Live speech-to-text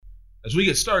As we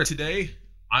get started today,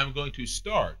 I'm going to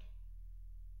start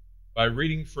by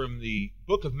reading from the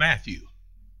book of Matthew,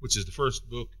 which is the first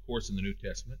book, of course, in the New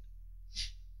Testament.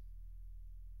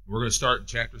 We're going to start in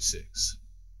chapter 6,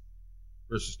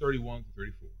 verses 31 to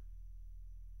 34.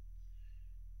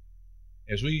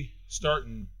 As we start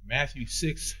in Matthew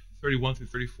 6, 31 through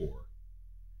 34,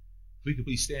 if we could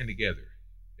please stand together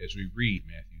as we read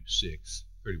Matthew 6,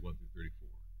 31 through 34,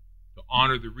 to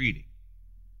honor the reading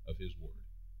of his word.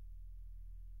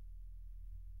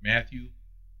 Matthew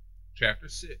chapter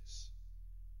 6,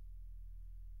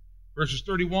 verses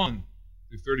 31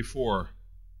 through 34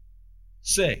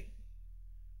 say,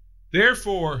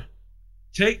 "Therefore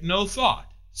take no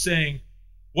thought, saying,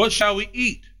 what shall we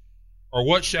eat? Or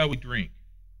what shall we drink?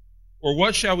 Or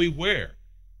what shall we wear?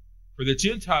 For the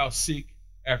Gentiles seek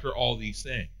after all these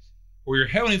things. For your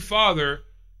heavenly Father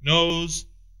knows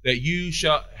that you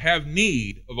shall have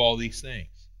need of all these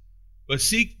things. But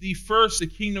seek thee first the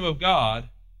kingdom of God.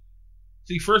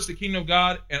 Seek first the kingdom of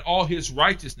God and all his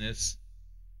righteousness,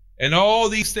 and all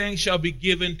these things shall be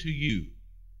given to you.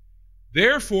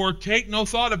 Therefore take no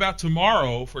thought about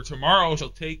tomorrow, for tomorrow shall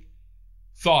take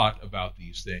thought about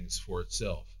these things for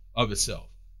itself, of itself.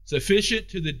 Sufficient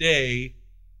to the day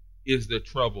is the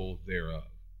trouble thereof."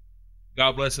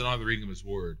 God bless and honor the reading of his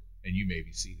word, and you may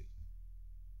be seated.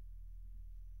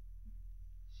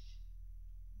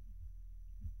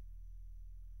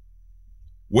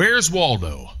 Where's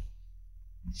Waldo?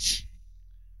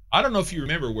 I don't know if you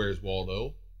remember Where's Waldo.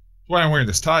 That's why I'm wearing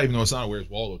this tie, even though it's not a Where's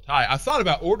Waldo tie. I thought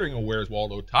about ordering a Where's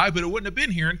Waldo tie, but it wouldn't have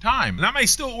been here in time. And I may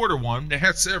still order one. They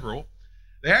had several.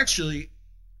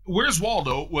 Where's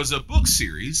Waldo was a book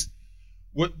series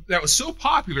that was so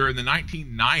popular in the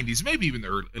 1990s, maybe even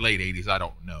the late 80s, I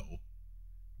don't know.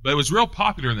 But it was real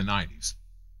popular in the 90s.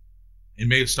 It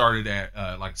may have started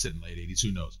at, like I said, in the late 80s,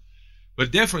 who knows.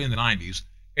 But definitely in the 90s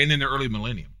and in the early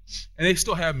millennium. And they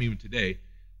still have them even today.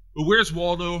 But Where's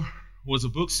Waldo was a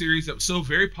book series that was so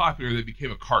very popular that it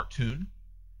became a cartoon.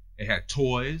 It had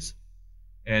toys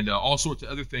and all sorts of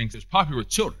other things. It was popular with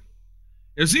children.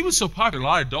 It was even so popular, a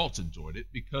lot of adults enjoyed it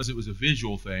because it was a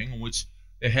visual thing in which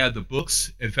they had the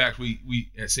books. In fact,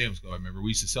 we at Sam's Club, I remember,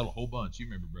 we used to sell a whole bunch. You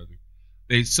remember, brother.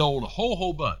 They sold a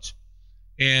whole bunch.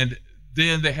 And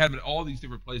then they had them at all these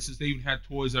different places. They even had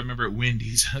toys, I remember, at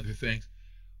Wendy's, other things.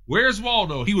 Where's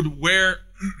Waldo? He would wear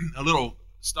a little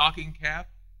stocking cap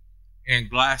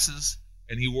and glasses,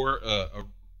 and he wore a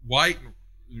white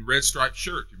and red striped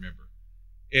shirt, you remember.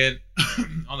 And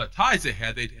on the ties they'd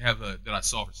have that I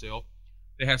saw for sale,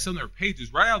 they had some of their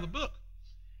pages right out of the book.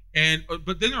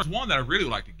 But then there's one that I really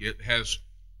like to get that has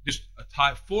just a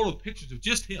tie full of pictures of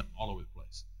just him all over the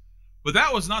place. But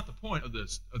that was not the point of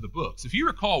the books. If you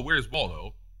recall Where's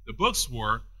Waldo, the books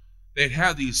they'd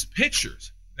have these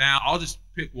pictures. Now, I'll just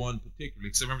pick one particularly,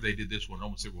 because I remember they did this one in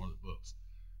almost every one of the books.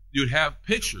 You would have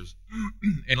pictures,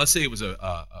 and let's say it was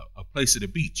a place at a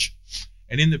beach.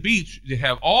 And in the beach, you'd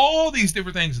have all these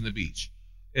different things in the beach.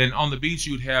 And on the beach,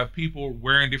 you'd have people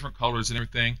wearing different colors and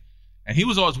everything. And he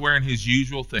was always wearing his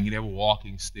usual thing. He'd have a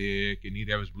walking stick, and he'd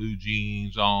have his blue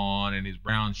jeans on, and his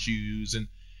brown shoes, and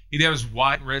he'd have his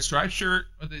white and red striped shirt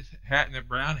with his hat and that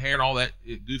brown hair and all that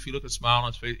goofy looking smile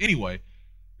on his face. Anyway,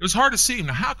 it was hard to see him.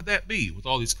 Now, how could that be with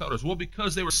all these colors? Well,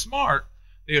 because they were smart,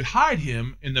 they would hide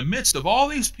him in the midst of all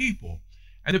these people.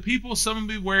 And the people, some would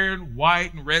be wearing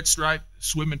white and red striped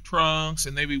swimming trunks,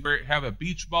 and they would have a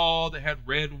beach ball that had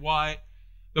red and white.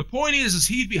 The point is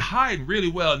he'd be hiding really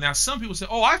well. Now, some people say,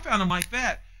 oh, I found him like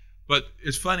that. But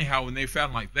it's funny how when they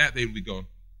found him like that, they would be going,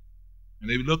 and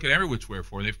they would look at every which way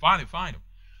for him. They'd finally find him.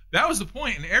 That was the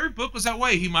point, and every book was that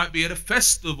way. He might be at a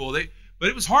festival. But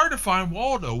it was hard to find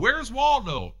Waldo. Where's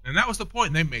Waldo? And that was the point.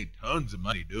 And they made tons of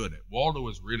money doing it. Waldo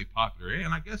was really popular,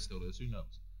 and I guess still is. Who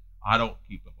knows? I don't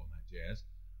keep up on that jazz.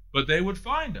 But they would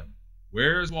find him.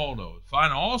 Where's Waldo?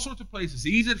 Find all sorts of places.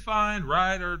 Easy to find,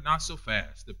 right, or not so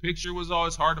fast. The picture was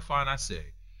always hard to find, I say.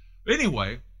 But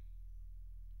anyway,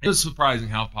 it was surprising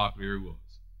how popular he was.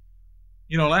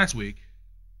 You know, last week,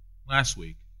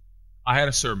 I had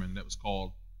a sermon that was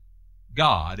called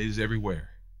God is Everywhere.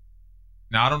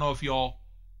 Now, I don't know if y'all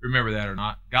remember that or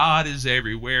not. God is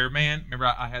everywhere, man. Remember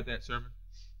I had that sermon?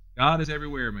 God is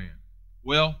everywhere, man.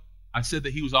 Well, I said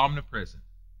that he was omnipresent,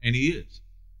 and he is.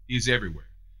 He's everywhere.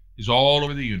 He's all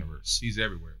over the universe. He's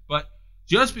everywhere. But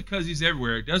just because he's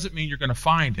everywhere, it doesn't mean you're going to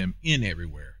find him in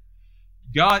everywhere.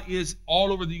 God is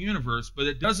all over the universe, but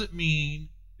it doesn't mean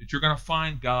that you're going to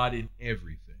find God in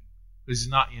everything, because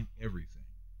he's not in everything.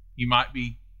 He might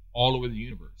be all over the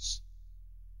universe,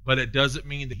 but it doesn't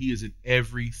mean that he is in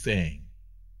everything.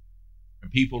 And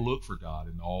people look for God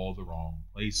in all the wrong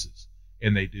places,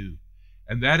 and they do.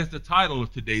 And that is the title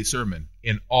of today's sermon,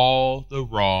 In All the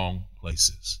Wrong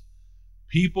Places.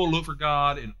 People look for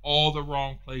God in all the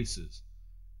wrong places.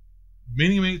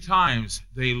 Many, many times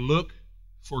they look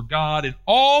for God in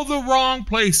all the wrong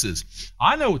places.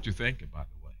 I know what you're thinking, by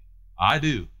the way. I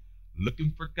do.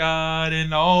 Looking for God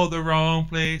in all the wrong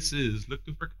places.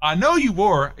 I know you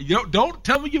were. Don't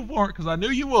tell me you weren't, because I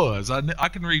knew you was. I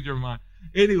can read your mind.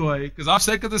 Anyway, because I'm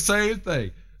thinking the same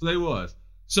thing. So they was.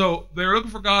 So they're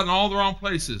looking for God in all the wrong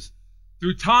places.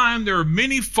 Through time, there are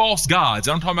many false gods.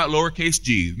 I'm talking about lowercase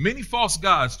g. Many false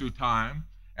gods through time,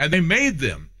 and they made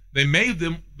them. They made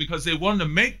them because they wanted to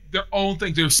make their own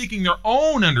things. They were seeking their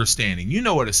own understanding. You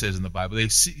know what it says in the Bible. They're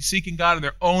seeking God in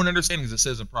their own understanding, as it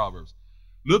says in Proverbs.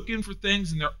 Looking for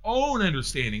things in their own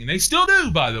understanding. And they still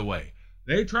do, by the way.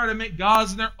 They try to make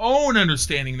gods in their own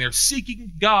understanding. They're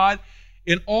seeking God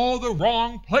in all the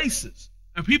wrong places.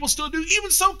 And people still do.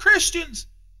 Even some Christians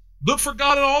look for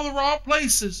God in all the wrong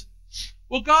places.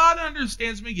 Well, God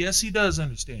understands me. Yes, he does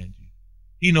understand you.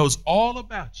 He knows all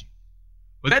about you.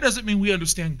 But that doesn't mean we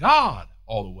understand God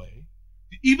all the way.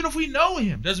 Even if we know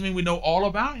him, doesn't mean we know all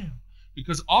about him.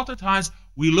 Because oftentimes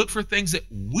we look for things that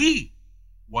we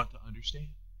want to understand.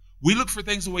 We look for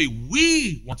things the way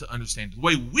we want to understand, the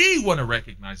way we want to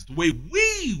recognize it, the way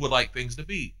we would like things to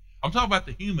be. I'm talking about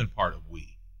the human part of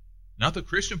we, not the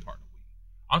Christian part of we.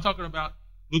 I'm talking about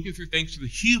looking through things through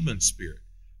the human spirit,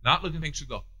 not looking things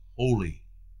through the Holy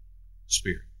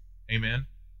Spirit. Amen?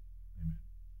 Amen.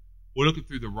 We're looking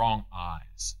through the wrong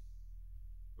eyes.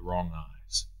 The wrong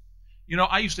eyes. You know,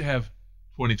 I used to have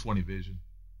 20/20 vision.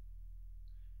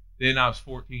 Then I was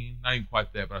 14, not even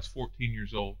quite that, but I was 14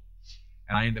 years old,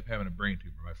 and I ended up having a brain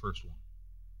tumor, my first one.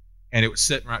 And it was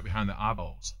sitting right behind the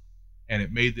eyeballs, and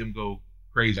it made them go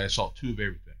crazy. I saw two of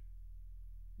everything.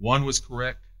 One was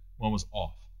correct, one was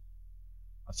off.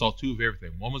 I saw two of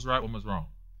everything. One was right, one was wrong.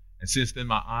 And since then,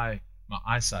 my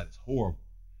eyesight is horrible.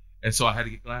 And so I had to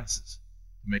get glasses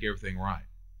to make everything right.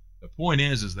 The point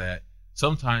is that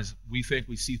sometimes we think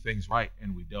we see things right,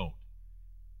 and we don't.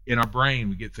 In our brain,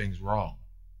 we get things wrong.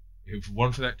 If it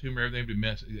wasn't for that tumor, everything would be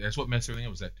messy. That's what messed everything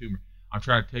up, was that tumor. I'm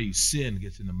trying to tell you, sin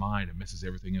gets in the mind and messes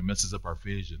everything and messes up our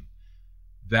vision.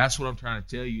 That's what I'm trying to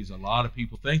tell you, is a lot of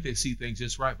people think they see things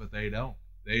just right, but they don't.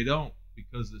 They don't,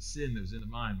 because the sin that's in the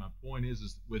mind. My point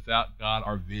is without God,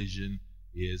 our vision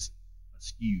is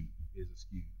askew.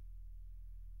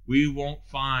 We won't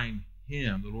find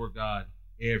him, the Lord God,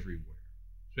 everywhere,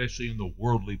 especially in the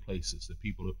worldly places that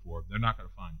people look for. They're not going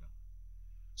to find God.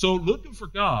 So looking for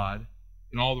God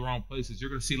in all the wrong places, you're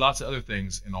going to see lots of other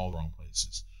things in all the wrong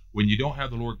places. When you don't have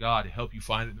the Lord God to help you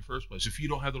find it in the first place, if you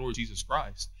don't have the Lord Jesus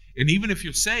Christ, and even if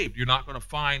you're saved, you're not going to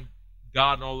find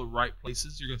God in all the right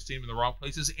places. You're going to see him in the wrong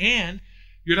places, and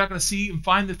you're not going to see and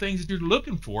find the things that you're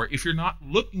looking for if you're not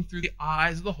looking through the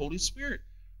eyes of the Holy Spirit.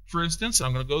 For instance,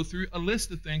 I'm going to go through a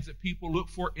list of things that people look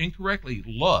for incorrectly.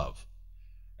 Love.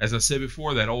 As I said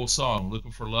before, that old song,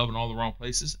 looking for love in all the wrong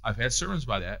places. I've had sermons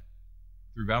by that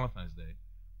through Valentine's Day.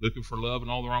 Looking for love in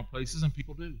all the wrong places, and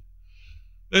people do.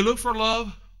 They look for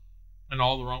love in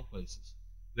all the wrong places.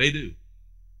 They do.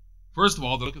 First of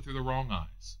all, they're looking through the wrong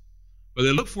eyes. But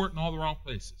they look for it in all the wrong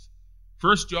places.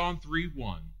 1 John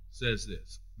 3:1 says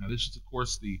this. Now, this is, of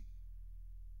course,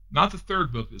 not the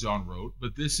third book that John wrote,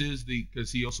 but this is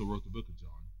because he also wrote the book of John.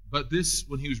 But this,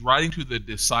 when he was writing to the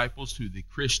disciples, to the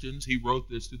Christians, he wrote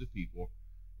this to the people.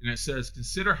 And it says,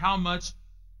 consider how much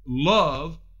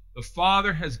love the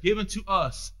Father has given to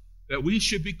us, that we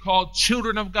should be called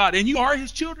children of God. And you are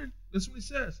his children. That's what he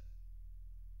says.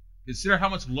 Consider how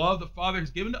much love the Father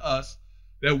has given to us,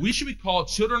 that we should be called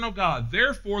children of God.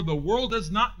 Therefore, the world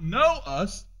does not know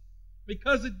us,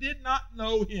 because it did not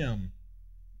know him.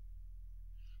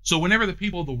 So whenever the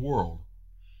people of the world,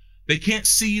 they can't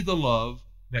see the love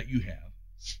that you have.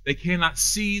 They cannot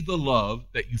see the love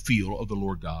that you feel of the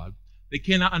Lord God. They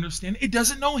cannot understand. It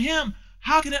doesn't know him.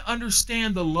 How can it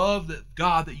understand the love that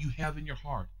God that you have in your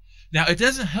heart? Now, it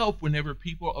doesn't help whenever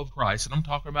people of Christ, and I'm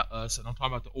talking about us, and I'm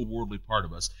talking about the old worldly part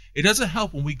of us. It doesn't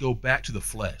help when we go back to the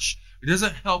flesh. It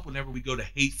doesn't help whenever we go to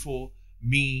hateful,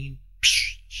 mean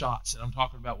shots. And I'm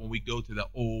talking about when we go to the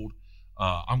old,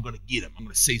 I'm going to get him. I'm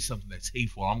going to say something that's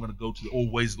hateful. I'm going to go to the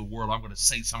old ways of the world. I'm going to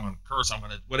say something. I'm going to curse. I'm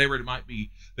going to, whatever it might be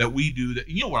that we do. That,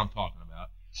 you know what I'm talking about.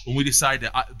 When we decide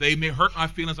that they may hurt my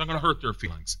feelings, I'm going to hurt their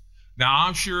feelings. Now,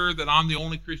 I'm sure that I'm the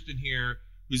only Christian here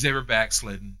who's ever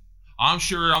backslidden. I'm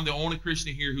sure I'm the only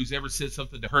Christian here who's ever said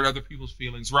something to hurt other people's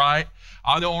feelings, right?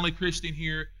 I'm the only Christian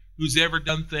here who's ever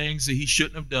done things that he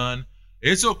shouldn't have done.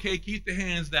 It's okay, keep the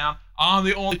hands down. I'm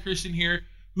the only Christian here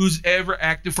who's ever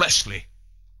acted fleshly.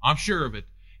 I'm sure of it.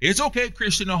 It's okay,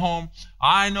 Christian at home.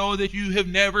 I know that you have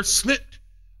never slipped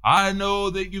I know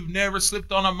that you've never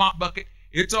slipped on a mop bucket.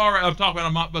 It's all right. I'm talking about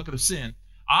a mop bucket of sin.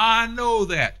 I know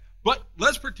that. But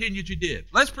let's pretend that you did.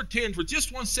 Let's pretend for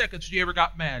just 1 second that you ever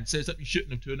got mad and said something you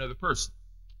shouldn't have to another person.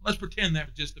 Let's pretend that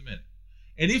for just a minute.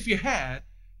 And if you had,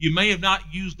 you may have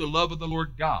not used the love of the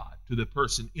Lord God to the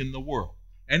person in the world.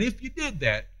 And if you did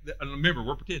that, and remember,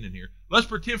 we're pretending here. Let's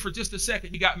pretend for just a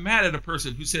second you got mad at a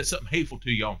person who said something hateful to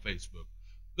you on Facebook.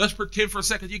 Let's pretend for a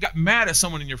second you got mad at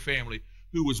someone in your family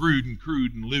who was rude and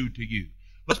crude and lewd to you.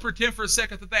 Let's pretend for a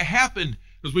second that happened,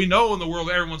 because we know in the world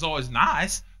everyone's always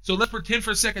nice. So let's pretend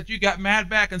for a second you got mad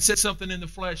back and said something in the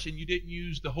flesh and you didn't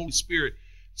use the Holy Spirit.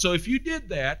 So if you did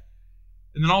that,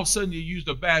 and then all of a sudden you used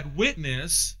a bad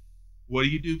witness, what do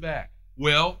you do back?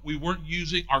 Well, we weren't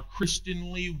using our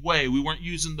Christianly way. We weren't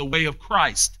using the way of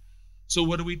Christ. So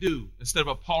what do? Instead of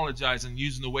apologizing,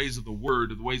 using the ways of the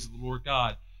Word or the ways of the Lord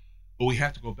God, but we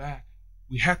have to go back.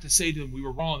 We have to say to them we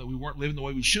were wrong, that we weren't living the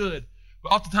way we should.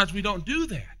 But oftentimes we don't do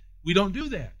that. We don't do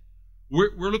that.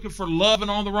 We're looking for love in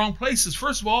all the wrong places.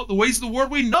 First of all, the ways of the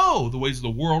world, we know the ways of the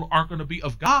world aren't going to be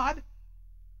of God.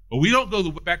 But we don't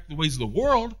go back to the ways of the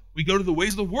world. We go to the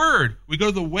ways of the Word. We go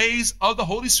to the ways of the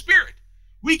Holy Spirit.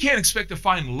 We can't expect to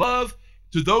find love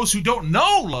to those who don't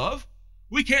know love.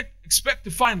 We can't expect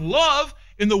to find love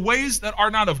in the ways that are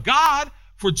not of God,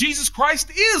 for Jesus Christ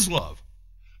is love.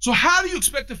 So how do you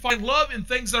expect to find love in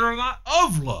things that are not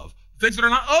of love, things that are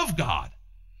not of God?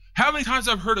 How many times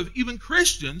I've heard of even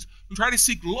Christians who try to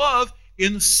seek love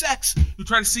in sex, who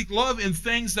try to seek love in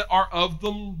things that are of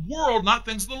the world, not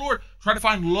things of the Lord, try to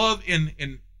find love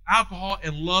in alcohol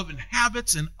and love in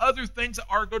habits and other things that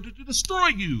are going to destroy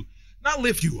you, not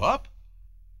lift you up.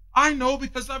 I know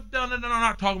because I've done it, and I'm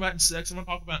not talking about in sex, I'm not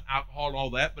talking about alcohol and all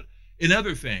that, but in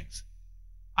other things.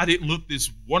 I didn't look this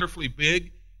wonderfully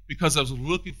big because I was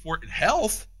looking for it in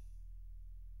health.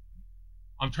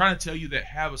 I'm trying to tell you that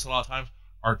habits a lot of times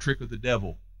are a trick of the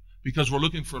devil because we're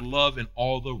looking for love in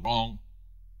all the wrong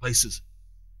places.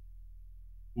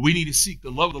 We need to seek the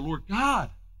love of the Lord God,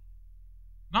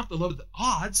 not the love of the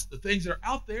odds, the things that are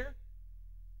out there.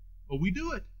 But we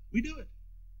do it. We do it.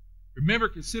 Remember,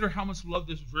 consider how much love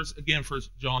this verse, again, 1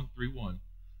 John 3:1.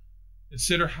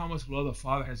 Consider how much love the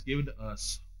Father has given to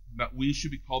us, that we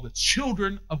should be called the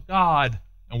children of God.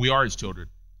 And we are his children.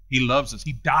 He loves us.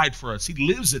 He died for us. He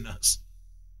lives in us.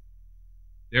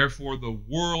 Therefore, the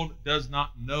world does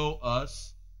not know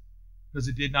us because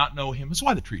it did not know him. That's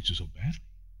why they treat you so badly.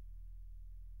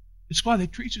 It's why they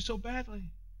treat you so badly.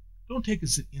 Don't take it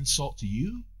as an insult to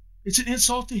you. It's an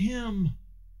insult to him.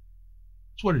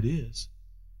 That's what it is.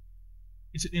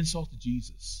 It's an insult to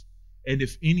Jesus. And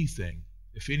if anything,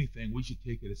 we should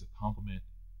take it as a compliment.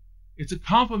 It's a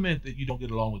compliment that you don't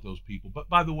get along with those people. But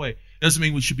by the way, it doesn't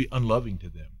mean we should be unloving to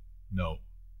them. No.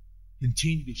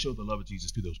 Continue to show the love of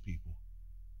Jesus to those people.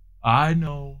 I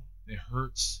know it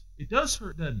hurts. It does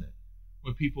hurt, doesn't it,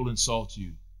 when people insult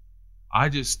you? I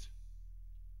just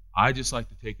like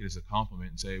to take it as a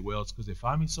compliment and say, well, it's because they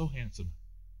find me so handsome.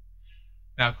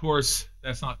 Now, of course,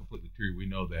 that's not completely true. We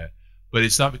know that. But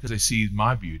it's not because they see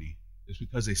my beauty. It's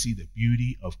because they see the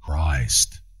beauty of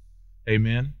Christ.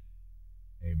 Amen?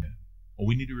 Amen. Well,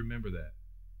 we need to remember that.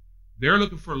 They're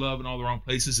looking for love in all the wrong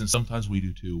places, and sometimes we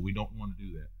do too. We don't want to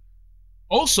do that.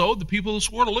 Also, the people of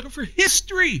this world are looking for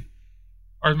history.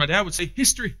 Or as my dad would say,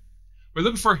 history. We're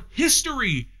looking for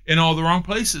history in all the wrong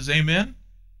places. Amen?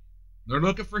 They're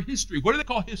looking for history. What do they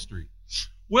call history?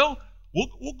 Well,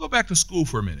 we'll go back to school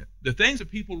for a minute. The things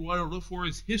that people want to look for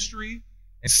is history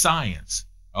and science.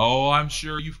 Oh, I'm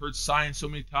sure you've heard science so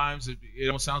many times it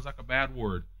almost sounds like a bad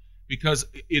word. Because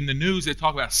in the news, they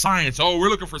talk about science. Oh, we're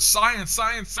looking for science.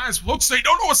 Folks, they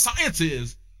don't know what science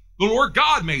is. The Lord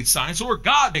God made science. The Lord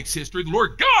God makes history. The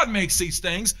Lord God makes these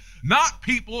things, not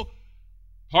people,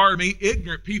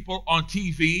 ignorant people on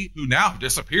TV who now have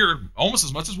disappeared almost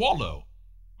as much as Waldo.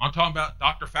 I'm talking about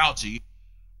Dr. Fauci.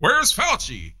 Where's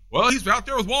Fauci? Well, he's out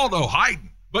there with Waldo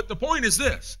hiding. But the point is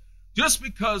this. Just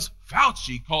because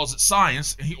Fauci calls it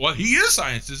science, and he is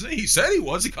science, isn't he? He said he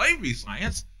was. He claimed to be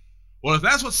science. Well, if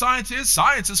that's what science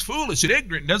is foolish and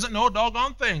ignorant and doesn't know a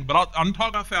doggone thing. But I'm talking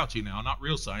about Fauci now, not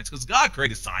real science, because God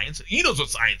created science, and he knows what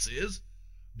science is.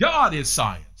 God is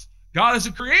science. God is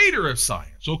the creator of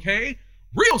science, okay?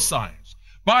 Real science.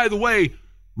 By the way,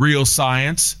 real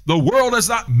science, the world is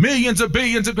not millions of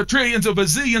billions of quadrillions of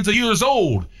bazillions of years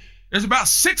old. It's about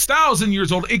 6,000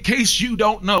 years old, in case you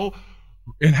don't know.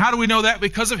 And how do we know that?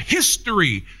 Because of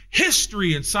history.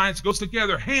 History and science goes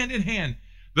together hand in hand.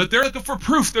 But they're looking for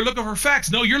proof. They're looking for facts.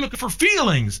 No, you're looking for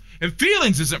feelings. And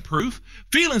feelings isn't proof.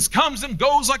 Feelings comes and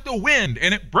goes like the wind,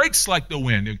 and it breaks like the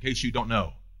wind, in case you don't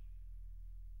know.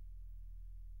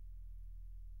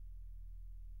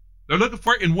 They're looking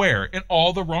for it in where? In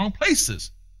all the wrong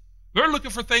places. They're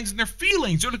looking for things in their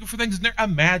feelings. They're looking for things in their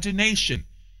imagination.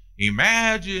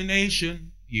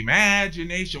 Imagination.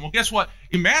 Well, guess what?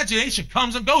 Imagination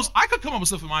comes and goes. I could come up with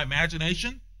stuff in my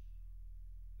imagination.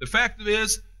 The fact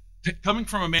is, coming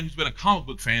from a man who's been a comic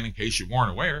book fan, in case you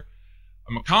weren't aware,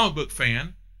 I'm a comic book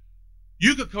fan.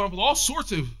 You could come up with all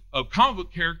sorts of comic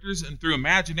book characters and through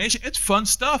imagination. It's fun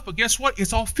stuff, but guess what?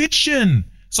 It's all fiction.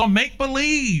 It's all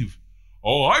make-believe.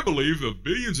 Oh, I believe that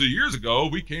billions of years ago,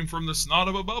 we came from the snot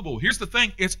of a bubble. Here's the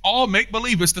thing. It's all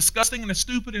make-believe. It's disgusting and it's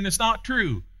stupid and it's not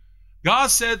true. God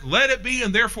said, let it be,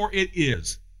 and therefore it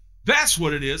is. That's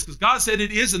what it is, because God said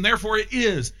it is, and therefore it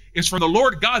is. It's from the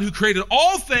Lord God who created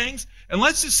all things, and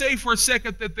let's just say for a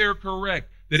second that they're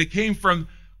correct, that it came from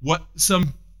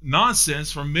some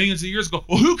nonsense from millions of years ago.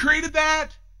 Well, who created that?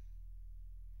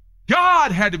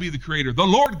 God had to be the creator, the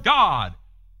Lord God.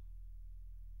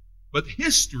 But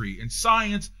history and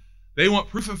science, they want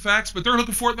proof and facts, but they're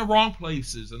looking for it in the wrong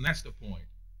places, and that's the point.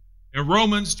 In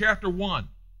Romans chapter 1,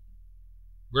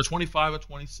 verse 25 and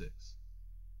 26.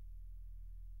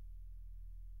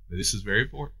 This is very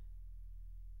important.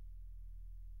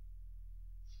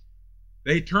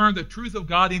 They turn the truth of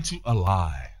God into a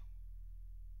lie.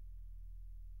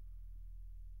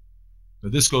 Now,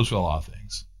 this goes for a lot of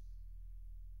things.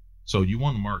 So you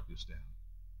want to mark this down.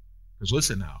 Because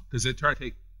listen now, because they try to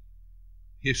take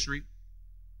history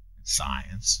and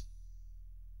science.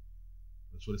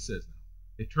 That's what it says now.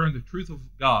 They turned the truth of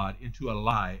God into a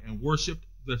lie and worshiped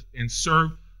and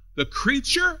served the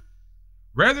creature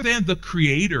rather than the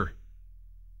creator,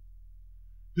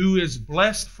 who is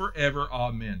blessed forever.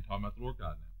 Amen. Talking about the Lord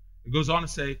God now. It goes on to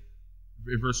say,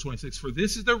 in verse 26, for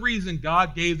this is the reason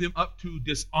God gave them up to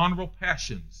dishonorable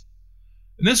passions.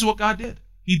 And this is what God did.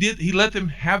 He let them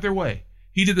have their way.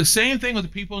 He did the same thing with the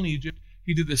people in Egypt.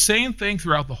 He did the same thing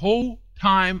throughout the whole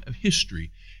time of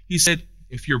history. He said,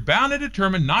 if you're bound and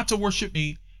determined not to worship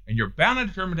me, and you're bound and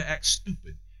determined to act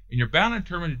stupid, and you're bound and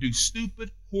determined to do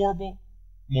stupid, horrible,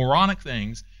 moronic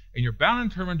things, and you're bound and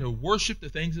determined to worship the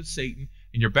things of Satan,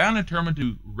 and you're bound and determined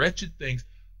to do wretched things,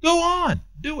 go on,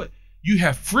 do it. You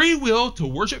have free will to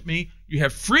worship me. You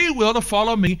have free will to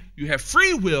follow me. You have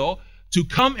free will to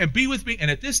come and be with me.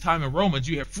 And at this time in Romans,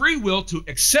 you have free will to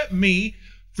accept me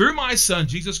through my Son,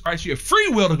 Jesus Christ. You have free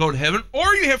will to go to heaven,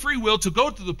 or you have free will to go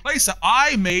to the place that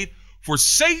I made for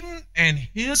Satan and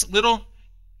his little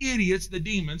idiots, the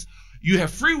demons. You have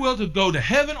free will to go to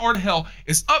heaven or to hell.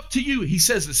 It's up to you. He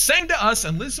says the same to us,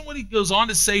 and listen what he goes on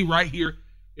to say right here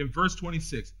in verse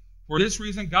 26. For this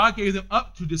reason, God gave them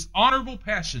up to dishonorable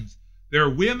passions. Their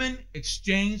women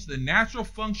exchanged the natural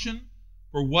function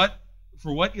for what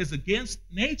is against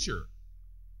nature.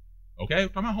 Okay, we're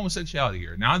talking about homosexuality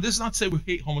here. Now, this is not to say we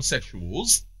hate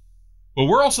homosexuals, but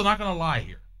we're also not going to lie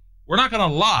here. We're not going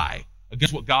to lie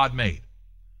against what God made.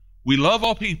 We love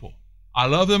all people. I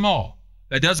love them all.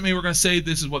 That doesn't mean we're going to say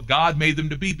this is what God made them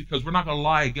to be, because we're not going to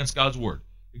lie against God's word.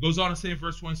 It goes on to say in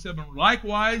verse 27,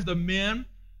 likewise, the men,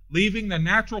 leaving the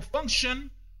natural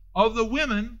function of the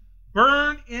women,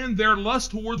 burn in their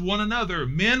lust towards one another,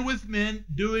 men with men,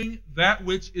 doing that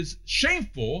which is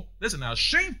shameful. Listen now,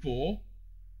 shameful,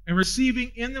 and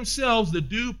receiving in themselves the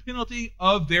due penalty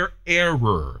of their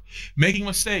error, making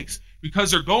mistakes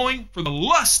because they're going for the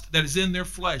lust that is in their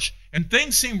flesh. And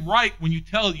things seem right when you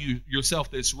tell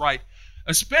yourself that it's right,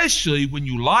 especially when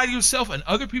you lie to yourself and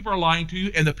other people are lying to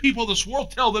you, and the people of this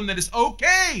world tell them that it's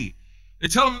okay. They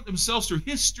tell themselves through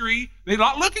history. They're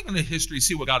not looking into history to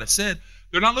see what God has said.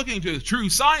 They're not looking into the true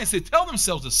science. They tell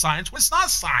themselves it's science when it's not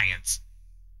science,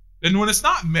 and when it's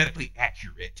not medically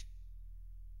accurate.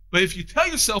 But if you tell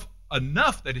yourself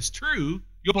enough that it's true,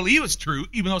 you'll believe it's true,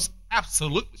 even though it's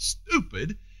absolutely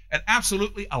stupid and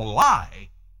absolutely a lie.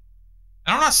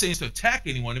 And I'm not saying it's to attack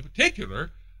anyone in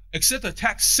particular, except to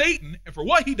attack Satan and for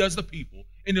what he does to people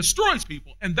and destroys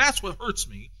people. And that's what hurts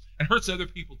me and hurts other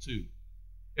people too.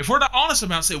 If we're not honest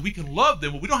about saying we can love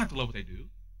them, well, we don't have to love what they do.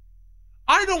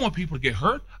 I don't want people to get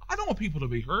hurt. I don't want people to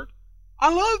be hurt.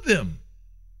 I love them.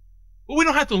 But we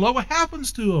don't have to love what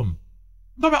happens to them.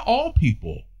 I'm talking about all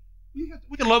people.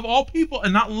 We can love all people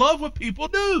and not love what people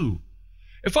do.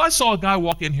 If I saw a guy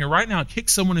walk in here right now and kick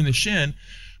someone in the shin,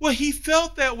 well, he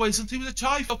felt that way since he was a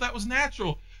child. He felt that was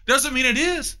natural. Doesn't mean it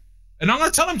is. And I'm going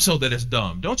to tell him so that it's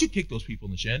dumb. Don't you kick those people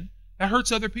in the shin. That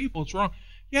hurts other people. It's wrong.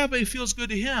 Yeah, but it feels good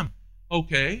to him.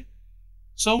 Okay.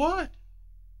 So what?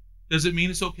 Does it mean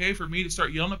it's okay for me to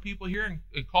start yelling at people here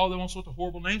and call them all sorts of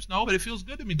horrible names? No, but it feels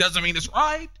good to me. Doesn't mean it's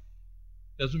right.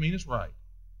 Doesn't mean it's right.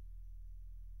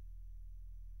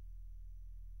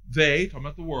 They, talking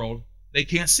about the world, they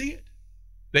can't see it.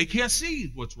 They can't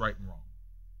see what's right and wrong.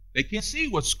 They can't see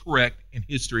what's correct in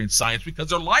history and science because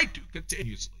they're lied to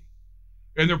continuously.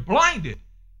 And they're blinded.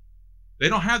 They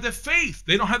don't have that faith.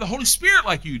 They don't have the Holy Spirit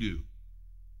like you do.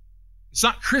 It's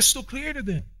not crystal clear to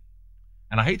them.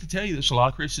 And I hate to tell you this, a lot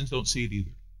of Christians don't see it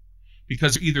either.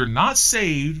 Because they're either not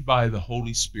saved by the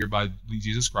Holy Spirit, by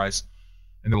Jesus Christ,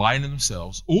 and they're lying to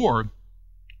themselves, or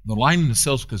they're lying to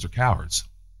themselves because they're cowards.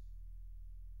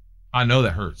 I know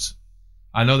that hurts.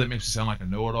 I know that makes me sound like a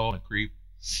know-it-all and a creep.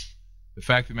 The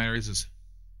fact of the matter is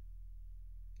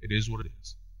it is what it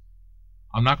is.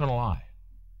 I'm not going to lie.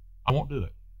 I won't do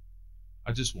it.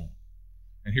 I just won't.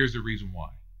 And here's the reason why.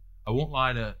 I won't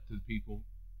lie to the people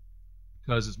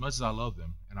because as much as I love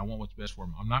them and I want what's best for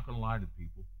them, I'm not going to lie to the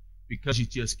people because you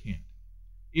just can't.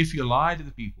 If you lie to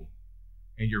the people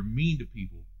and you're mean to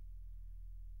people,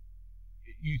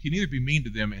 you can either be mean to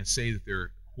them and say that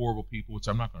they're horrible people, which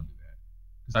I'm not going to do that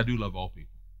because I do love all people.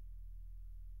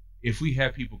 If we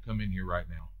have people come in here right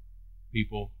now,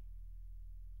 people,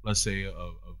 let's say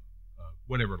of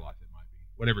whatever life it might be,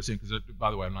 whatever sin, because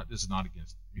by the way, this is not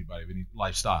against anybody of any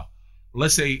lifestyle. But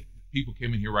let's say people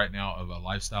came in here right now of a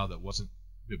lifestyle that wasn't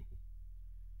biblical.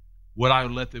 Would I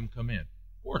let them come in?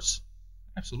 Of course,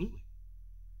 absolutely.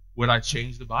 Would I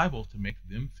change the Bible to make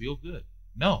them feel good?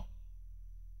 No.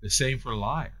 The same for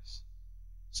liars.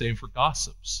 Same for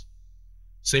gossips.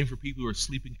 Same for people who are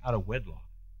sleeping out of wedlock.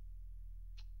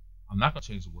 I'm not going to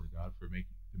change the Word of God to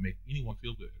make anyone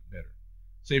feel good, better.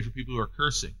 Same for people who are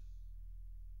cursing.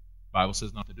 The Bible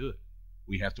says not to do it.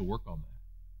 We have to work on that.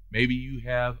 Maybe you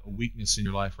have a weakness in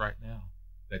your life right now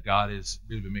that God has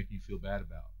really been making you feel bad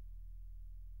about.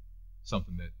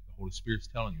 Something that the Holy Spirit's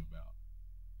telling you about.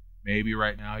 Maybe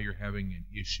right now you're having an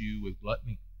issue with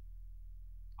gluttony.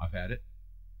 I've had it.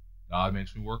 God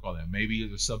makes me work on that. Maybe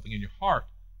there's something in your heart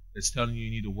that's telling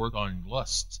you need to work on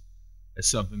lusts.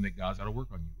 That's something that God's got to work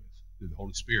on you with through the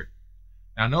Holy Spirit.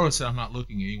 Now notice that I'm not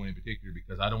looking at anyone in particular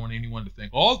because I don't want anyone to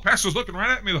think, oh, the pastor's looking right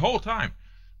at me the whole time.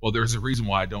 Well, there's a reason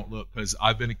why I don't look because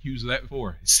I've been accused of that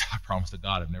before. I promise to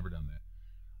God I've never done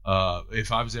that.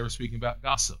 If I was ever speaking about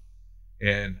gossip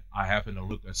and I happen to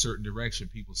look a certain direction,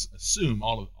 people assume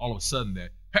all of a sudden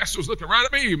that pastor's looking right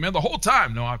at me, man, the whole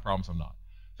time. No, I promise I'm not.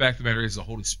 The fact of the matter is the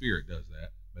Holy Spirit does that,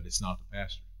 but it's not the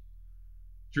pastor.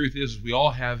 Truth is we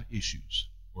all have issues.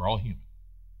 We're all human,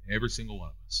 every single one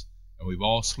of us. And we've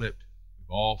all slipped.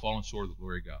 We've all fallen short of the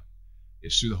glory of God.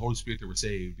 It's through the Holy Spirit that we're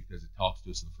saved because it talks to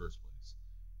us in the first place.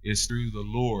 It's through the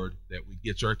Lord that we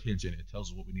gets our attention and tells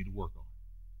us what we need to work on.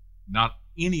 Not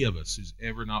any of us who's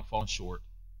ever not fallen short.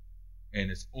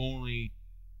 And it's only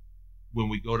when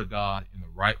we go to God in the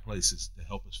right places to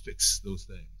help us fix those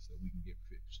things that we can get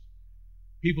fixed.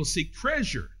 People seek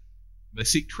treasure. They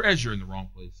seek treasure in the wrong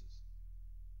places.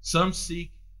 Some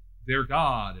seek their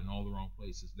God in all the wrong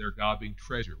places. Their God being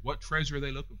treasure. What treasure are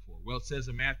they looking for? Well, it says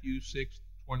in Matthew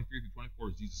 6:23-24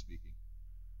 is Jesus speaking.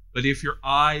 But if your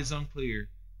eye is unclear,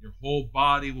 your whole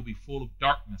body will be full of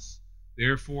darkness.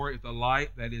 Therefore, if the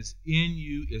light that is in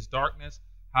you is darkness,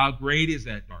 how great is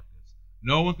that darkness?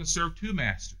 No one can serve two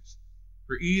masters.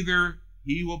 For either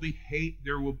he will hate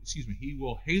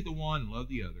the one and love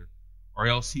the other, or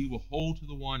else he will hold to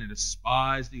the one and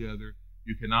despise the other.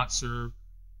 You cannot serve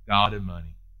God and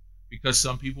money. Because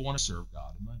some people want to serve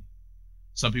God and money.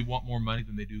 Some people want more money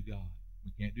than they do God.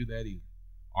 We can't do that either.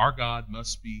 Our God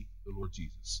must be the Lord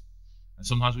Jesus. And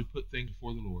sometimes we put things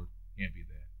before the Lord. Can't be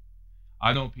that.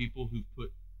 I know people who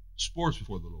put sports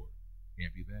before the Lord.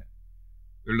 Can't be that.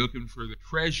 They're looking for the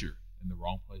treasure in the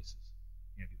wrong places.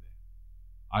 Can't be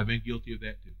that. I've been guilty of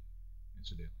that too,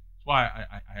 incidentally. That's why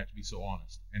I have to be so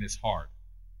honest. And it's hard.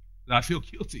 And I feel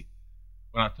guilty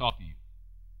when I talk to you.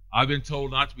 I've been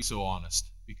told not to be so honest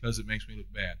because it makes me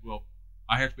look bad. Well,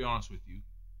 I have to be honest with you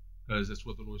because that's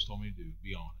what the Lord's told me to do,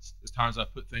 be honest. There's times I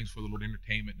put things for the Lord,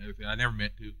 entertainment and everything. I never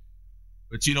meant to.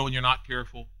 But when you're not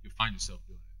careful, you'll find yourself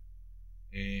doing it.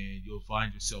 And you'll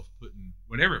find yourself putting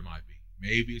whatever it might be.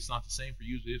 Maybe it's not the same for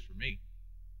you as it is for me.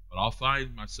 But I'll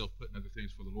find myself putting other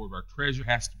things for the Lord. But our treasure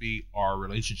has to be our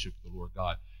relationship with the Lord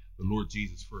God, the Lord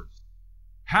Jesus first.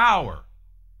 Power.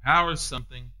 Power is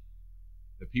something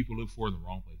that people look for in the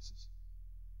wrong places.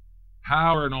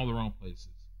 Power in all the wrong places.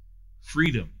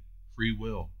 Freedom, free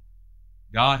will.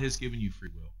 God has given you free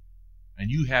will. And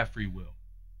you have free will.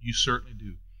 You certainly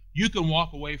do. You can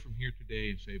walk away from here today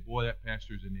and say, boy, that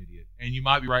pastor is an idiot. And you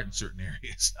might be right in certain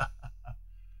areas.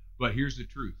 But here's the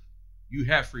truth. You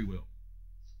have free will.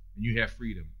 And you have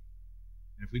freedom.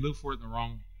 And if we look for it in the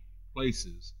wrong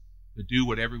places to do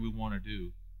whatever we want to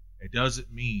do, it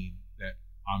doesn't mean that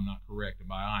I'm not correct. And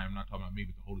by I'm not talking about me,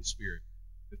 but the Holy Spirit.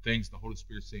 The things the Holy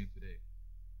Spirit is saying today.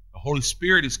 The Holy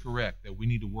Spirit is correct that we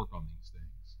need to work on these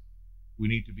things. We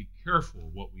need to be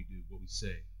careful what we do, what we say.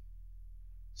 It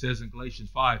says in Galatians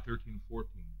 5:13-14,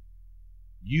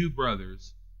 you,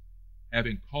 brothers, have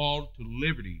been called to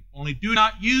liberty. Only do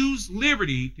not use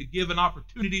liberty to give an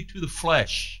opportunity to the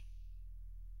flesh,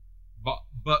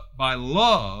 but by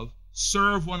love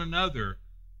serve one another.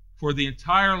 For the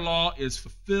entire law is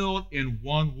fulfilled in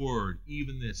one word,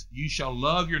 even this: you shall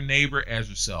love your neighbor as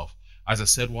yourself. As I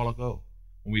said a while ago,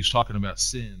 when we was talking about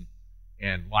sin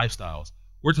and lifestyles,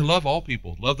 we're to love all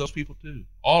people. Love those people too,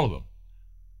 all of them.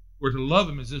 We're to love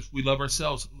them as if we love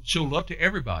ourselves. Show love to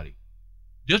everybody.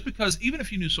 Just because, even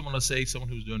if you knew someone, let's say someone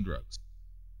who's doing drugs,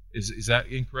 is that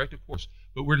incorrect? Of course.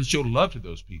 But we're to show love to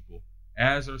those people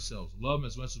as ourselves. Love them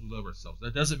as much as we love ourselves.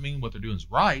 That doesn't mean what they're doing is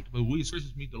right, but we as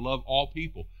Christians need to love all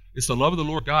people. It's the love of the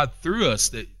Lord God through us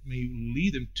that may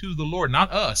lead them to the Lord,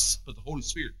 not us, but the Holy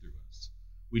Spirit through us.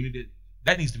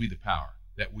 That needs to be the power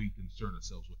that we concern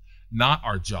ourselves with, not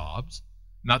our jobs,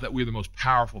 not that we're the most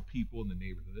powerful people in the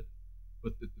neighborhood,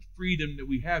 but that the freedom that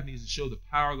we have needs to show the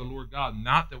power of the Lord God,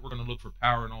 not that we're going to look for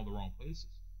power in all the wrong places.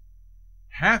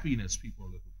 Happiness people are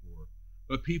looking for,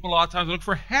 but people a lot of times look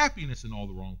for happiness in all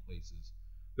the wrong places.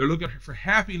 They're looking for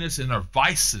happiness in our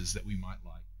vices that we might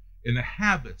like, in the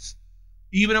habits,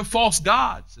 even in false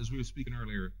gods, as we were speaking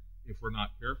earlier, if we're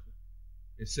not careful.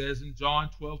 It says in John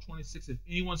 12:26, if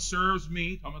anyone serves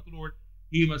me, talking about the Lord,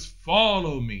 he must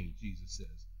follow me, Jesus says.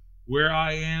 Where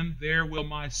I am, there will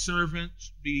my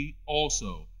servants be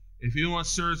also. If anyone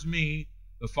serves me,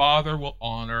 the Father will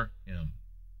honor him.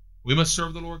 We must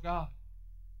serve the Lord God,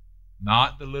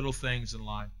 not the little things in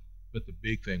life, but the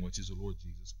big thing, which is the Lord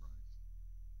Jesus Christ.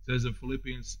 It says in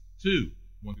Philippians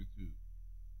 2:1-2,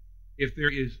 if there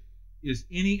is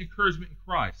any encouragement in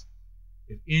Christ,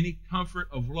 if any comfort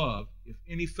of love, if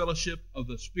any fellowship of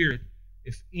the Spirit,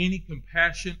 if any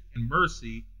compassion and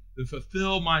mercy, then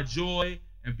fulfill my joy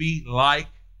and be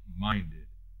like-minded,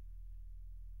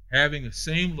 having the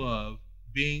same love,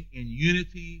 being in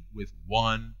unity with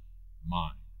one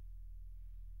mind.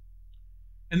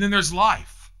 And then there's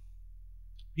life.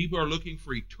 People are looking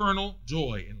for eternal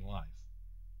joy in life.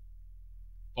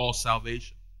 False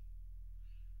salvation.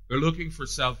 They're looking for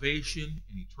salvation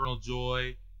and eternal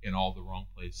joy in all the wrong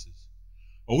places.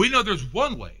 Well, we know there's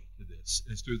one way to this,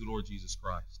 and it's through the Lord Jesus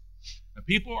Christ. And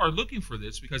people are looking for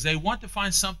this because they want to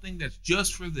find something that's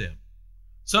just for them,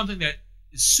 something that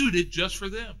is suited just for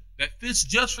them, that fits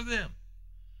just for them.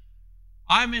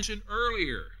 I mentioned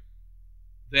earlier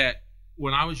that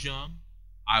when I was young,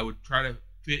 I would try to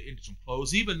fit into some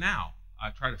clothes. Even now, I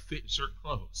try to fit in certain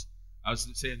clothes. I was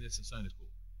saying this in Sunday school.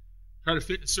 Try to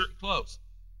fit in certain clothes.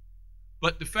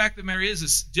 But the fact of the matter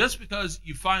is just because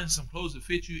you find some clothes that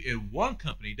fit you in one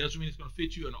company doesn't mean it's going to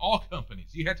fit you in all companies.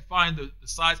 You have to find the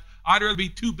size. I'd rather be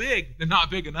too big than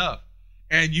not big enough.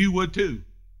 And you would too.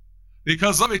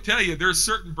 Because let me tell you, there's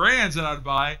certain brands that I'd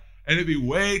buy and it'd be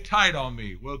way tight on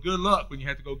me. Well, good luck when you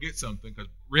have to go get something because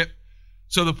rip.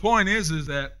 So the point is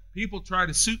that people try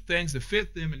to suit things that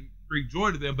fit them and bring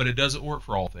joy to them, but it doesn't work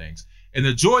for all things. And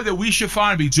the joy that we should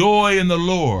find be joy in the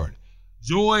Lord.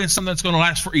 Joy in something that's going to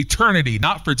last for eternity,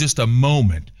 not for just a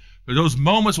moment. But those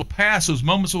moments will pass, those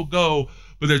moments will go,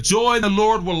 but the joy in the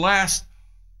Lord will last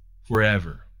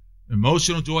forever.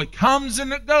 Emotional joy comes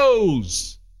and it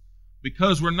goes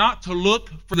because we're not to look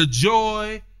for the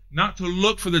joy, not to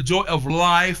look for the joy of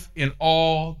life in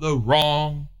all the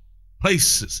wrong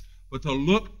places, but to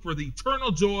look for the eternal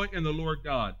joy in the Lord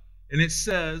God. And it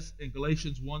says in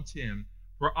Galatians 1:10,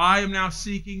 for I am now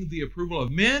seeking the approval of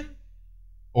men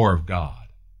or of God.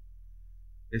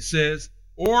 It says,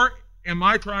 or am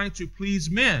I trying to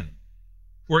please men?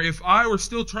 For if I were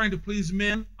still trying to please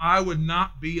men, I would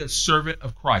not be a servant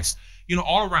of Christ. You know,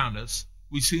 all around us,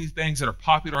 we see things that are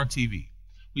popular on TV.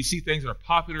 We see things that are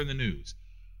popular in the news.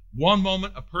 One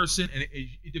moment, a person, and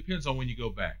it depends on when you go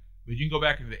back. But you can go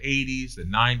back into the 80s, the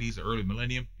 90s, the early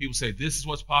millennium. People say, this is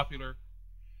what's popular.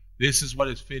 This is what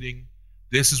is fitting.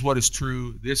 This is what is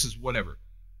true. This is whatever.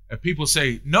 And people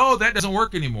say, no, that doesn't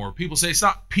work anymore. People say, it's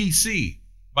not PC.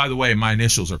 By the way, my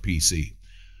initials are PC.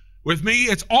 With me,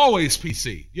 it's always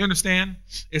PC. You understand?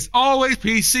 It's always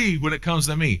PC when it comes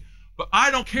to me. But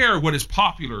I don't care what is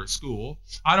popular at school.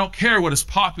 I don't care what is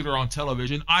popular on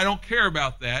television. I don't care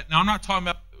about that. Now, I'm not talking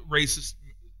about racist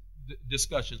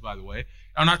discussions, by the way.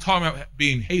 I'm not talking about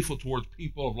being hateful towards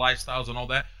people of lifestyles and all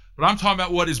that. But I'm talking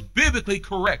about what is biblically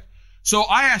correct. So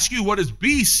I ask you, what is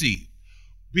BC?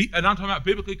 And I'm talking about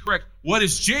biblically correct. What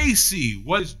is JC?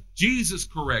 What is Jesus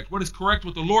correct? What is correct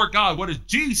with the Lord God? What is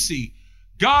GC?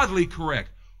 Godly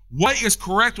correct. What is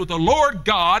correct with the Lord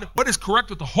God? What is correct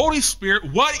with the Holy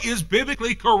Spirit? What is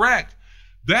biblically correct?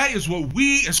 That is what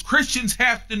we as Christians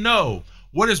have to know.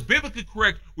 what is biblically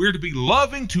correct. We're to be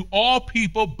loving to all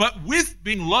people, but with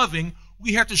being loving,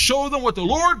 we have to show them what the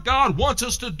Lord God wants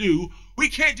us to do. We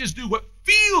can't just do what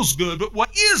feels good, but what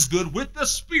is good with the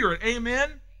Spirit.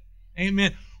 Amen?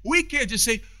 Amen. We can't just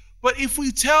say, but if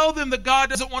we tell them that God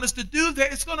doesn't want us to do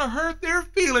that, it's going to hurt their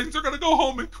feelings. They're going to go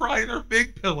home and cry in their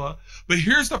big pillow. But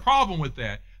here's the problem with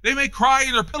that. They may cry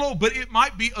in their pillow, but it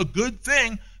might be a good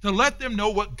thing to let them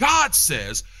know what God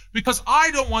says, because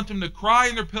I don't want them to cry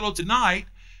in their pillow tonight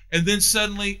and then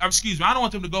suddenly, I don't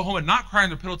want them to go home and not cry in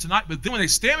their pillow tonight, but then when they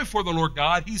stand before the Lord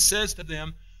God, he says to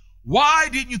them, why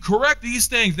didn't you correct these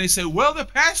things? They say, well, the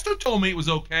pastor told me it was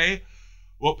okay.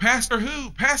 Well, pastor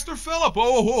who? Pastor Philip.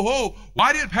 Oh.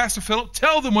 Why didn't Pastor Philip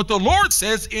tell them what the Lord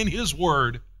says in his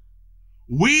word?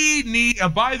 We need,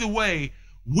 and by the way,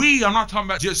 I'm not talking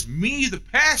about just me, the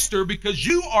pastor, because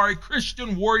you are a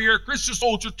Christian warrior, a Christian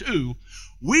soldier too.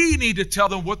 We need to tell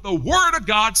them what the word of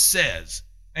God says.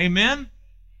 Amen?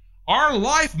 Our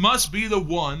life must be the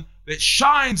one that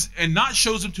shines and not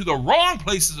shows them to the wrong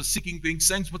places of seeking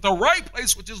things, but the right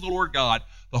place, which is the Lord God,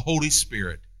 the Holy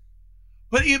Spirit.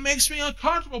 But it makes me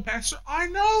uncomfortable, Pastor. I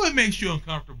know it makes you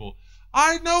uncomfortable.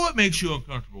 I know it makes you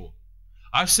uncomfortable.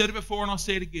 I've said it before and I'll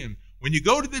say it again. When you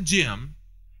go to the gym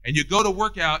and you go to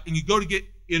work out and you go to get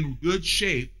in good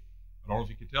shape, I don't know if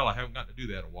you can tell, I haven't gotten to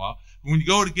do that in a while. But when you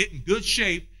go to get in good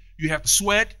shape, you have to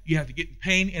sweat, you have to get in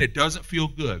pain, and it doesn't feel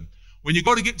good. When you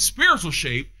go to get in spiritual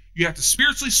shape, you have to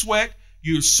spiritually sweat,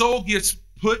 your soul gets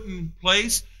put in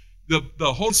place, the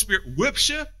Holy Spirit whips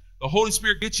you, the Holy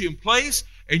Spirit gets you in place,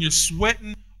 and you're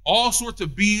sweating all sorts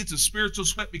of beads of spiritual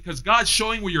sweat because God's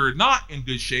showing where you're not in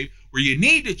good shape, where you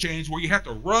need to change, where you have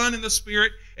to run in the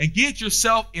Spirit and get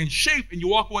yourself in shape, and you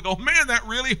walk away and go, man, that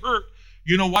really hurt.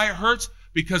 You know why it hurts?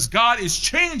 Because God is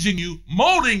changing you,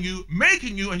 molding you,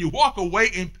 making you, and you walk away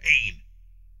in pain.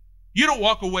 You don't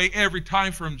walk away every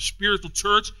time from spiritual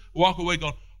church, walk away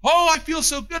going, oh, I feel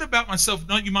so good about myself.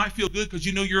 No, you might feel good because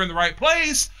you know you're in the right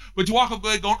place, but you walk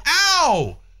away going,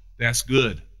 ow, that's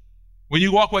good. When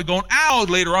you walk away going, ow,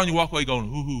 later on you walk away going,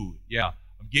 hoo-hoo, yeah,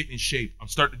 I'm getting in shape. I'm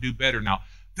starting to do better now.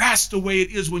 That's the way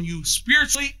it is when you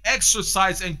spiritually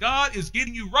exercise, and God is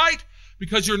getting you right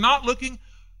because you're not looking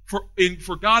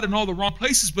for God in all the wrong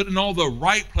places, but in all the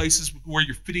right places where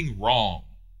you're fitting wrong.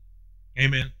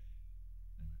 Amen.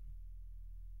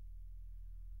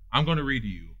 I'm going to read to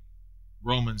you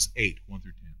Romans 8, 1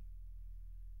 through 10.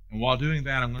 And while doing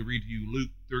that, I'm going to read to you Luke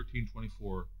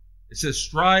 13:24. It says,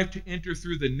 strive to enter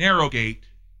through the narrow gate.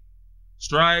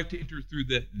 Strive to enter through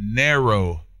the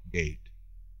narrow gate.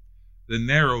 The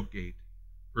narrow gate.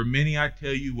 For many, I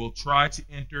tell you, will try to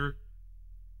enter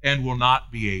and will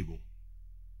not be able.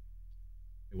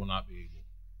 They will not be able.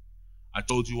 I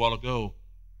told you a while ago,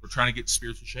 we're trying to get in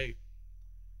spiritual shape.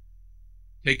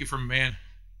 Take it from a man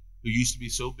who used to be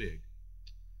so big.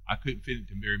 I couldn't fit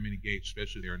into very many gates,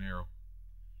 especially they're narrow.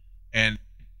 And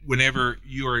whenever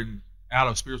you are out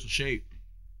of spiritual shape,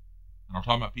 and I'm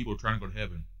talking about people who are trying to go to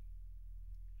heaven,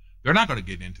 they're not going to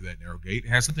get into that narrow gate. It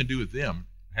has nothing to do with them.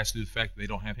 It has to do with the fact that they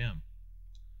don't have him.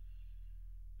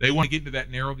 They want to get into that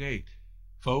narrow gate.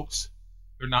 Folks,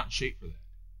 they're not in shape for that.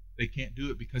 They can't do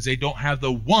it because they don't have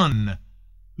the one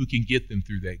who can get them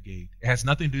through that gate. It has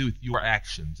nothing to do with your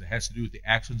actions. It has to do with the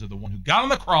actions of the one who got on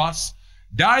the cross,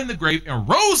 died in the grave, and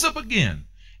rose up again.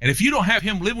 And if you don't have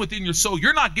him live within your soul,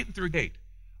 you're not getting through a gate.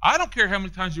 I don't care how many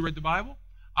times you read the Bible.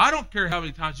 I don't care how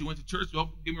many times you went to church.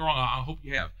 Don't get me wrong, I hope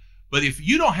you have. But if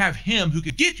you don't have him who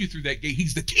could get you through that gate,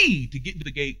 he's the key to get into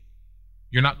the gate,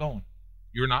 you're not going.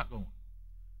 You're not going.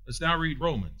 Let's now read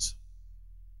Romans.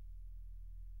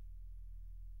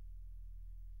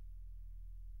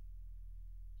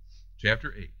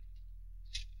 Chapter 8,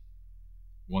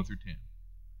 1 through 10.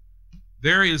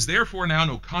 There is therefore now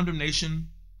no condemnation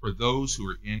for those who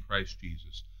are in Christ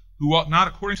Jesus, who walk not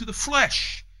according to the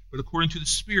flesh, but according to the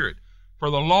Spirit.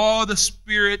 For the law of the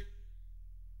Spirit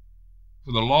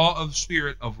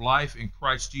of life in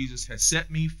Christ Jesus has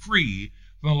set me free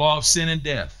from the law of sin and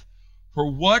death.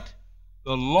 For what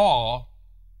the law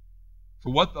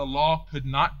could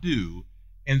not do,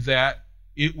 in that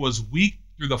it was weak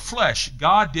through the flesh,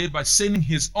 God did by sending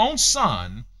his own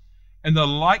Son in the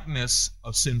likeness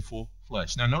of sinful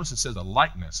flesh. Now notice it says the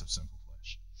likeness of sinful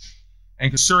flesh. And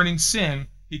concerning sin,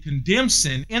 he condemned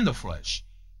sin in the flesh,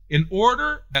 in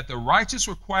order that the righteous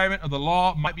requirement of the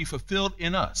law might be fulfilled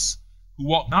in us, who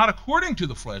walk not according to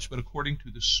the flesh, but according to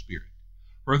the Spirit.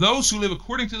 For those who live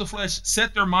according to the flesh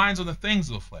set their minds on the things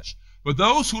of the flesh. But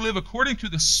those who live according to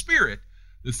the Spirit,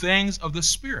 the things of the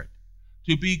Spirit.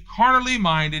 To be carnally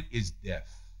minded is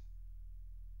death,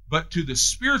 but to the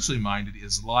spiritually minded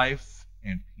is life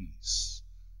and peace.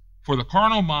 For the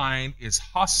carnal mind is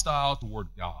hostile toward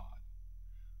God,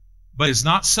 but is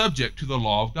not subject to the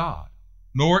law of God,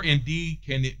 nor indeed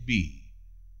can it be.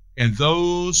 And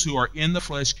those who are in the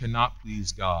flesh cannot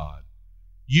please God.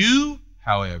 You,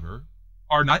 however,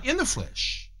 are not in the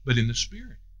flesh, but in the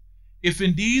Spirit, if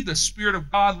indeed the Spirit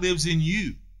of God lives in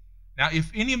you. Now,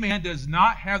 if any man does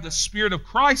not have the Spirit of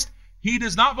Christ, he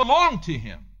does not belong to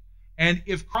him. And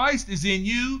if Christ is in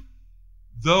you,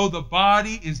 though the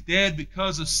body is dead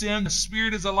because of sin, the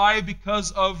Spirit is alive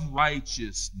because of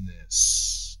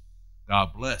righteousness. God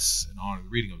bless and honor the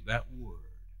reading of that word.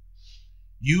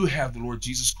 You have the Lord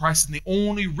Jesus Christ, and the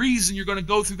only reason you're going to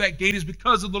go through that gate is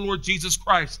because of the Lord Jesus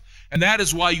Christ. And that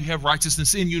is why you have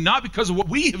righteousness in you, not because of what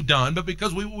we have done, but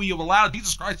because we have allowed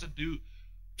Jesus Christ to do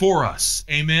for us.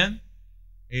 Amen?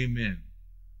 Amen.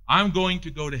 I'm going to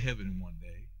go to heaven one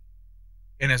day,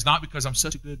 and it's not because I'm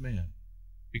such a good man,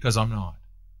 because I'm not.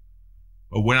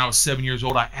 But when I was 7 years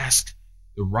old, I asked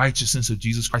the righteousness of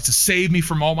Jesus Christ to save me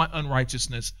from all my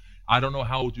unrighteousness. I don't know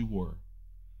how old you were,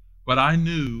 but I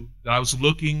knew that I was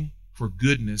looking for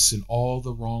goodness in all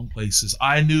the wrong places.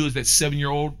 I knew as that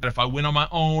 7-year-old that if I went on my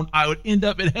own, I would end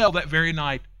up in hell that very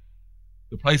night.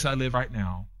 The place I live right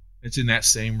now, it's in that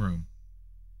same room.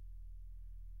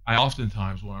 I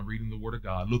oftentimes, when I'm reading the Word of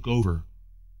God, look over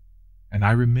and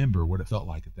I remember what it felt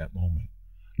like at that moment,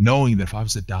 knowing that if I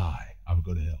was to die, I would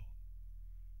go to hell.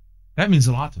 That means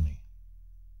a lot to me,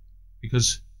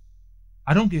 because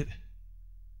I don't get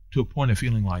to a point of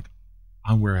feeling like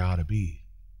I'm where I ought to be.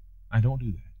 I don't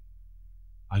do that.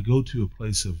 I go to a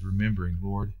place of remembering,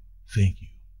 Lord, thank you.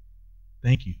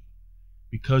 Thank you.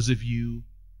 Because of you,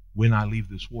 when I leave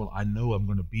this world, I know I'm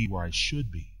going to be where I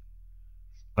should be.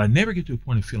 But I never get to a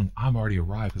point of feeling I'm already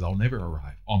arrived, because I'll never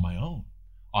arrive on my own.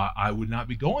 I would not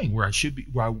be going where I should be,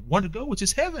 where I want to go, which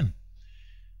is heaven.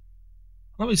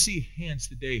 Let me see hands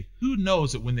today. Who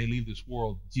knows that when they leave this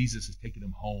world, Jesus is taking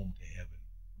them home to heaven?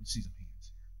 Let me see some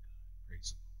hands here.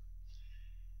 Praise the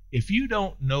Lord. If you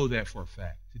don't know that for a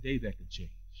fact, today that could change.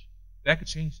 That could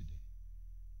change today.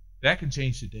 That can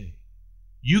change today.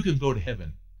 You can go to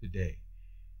heaven today.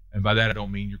 And by that, I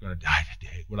don't mean you're going to die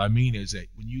today. What I mean is that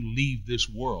when you leave this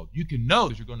world, you can know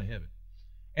that you're going to heaven.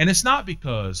 And it's not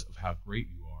because of how great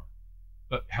you are,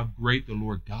 but how great the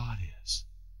Lord God is.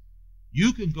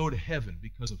 You can go to heaven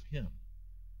because of him.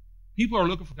 People are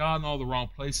looking for God in all the wrong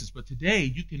places, but today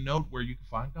you can know where you can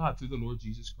find God through the Lord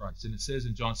Jesus Christ. And it says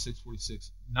in John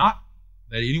 6:46, not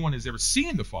that anyone has ever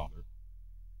seen the Father,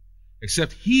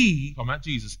 except he, talking about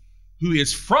Jesus, who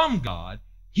is from God,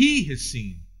 he has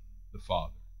seen the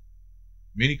Father.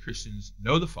 Many Christians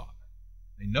know the Father.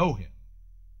 They know him.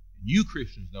 And you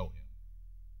Christians know him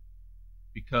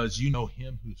because you know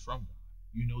him who's from God.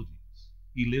 You know Jesus.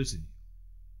 He lives in you.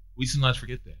 We sometimes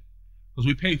forget that because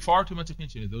we pay far too much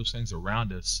attention to those things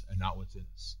around us and not what's in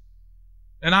us.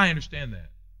 And I understand that.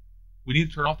 We need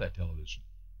to turn off that television.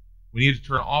 We need to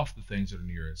turn off the things that are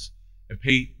near us and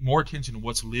pay more attention to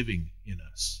what's living in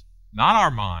us. Not our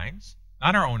minds,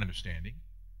 not our own understanding,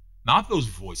 not those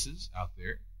voices out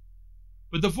there,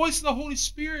 but the voice of the Holy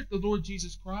Spirit, the Lord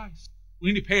Jesus Christ.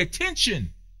 We need to pay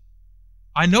attention.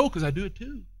 I know because I do it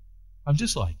too. I'm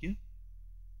just like you.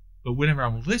 But whenever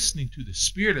I'm listening to the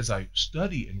Spirit as I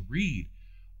study and read,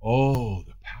 oh,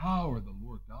 the power of the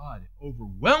Lord God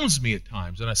overwhelms me at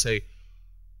times. And I say,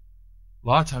 a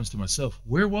lot of times to myself,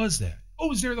 where was that? Oh, it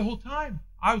was there the whole time.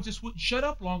 I just wouldn't shut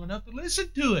up long enough to listen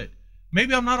to it.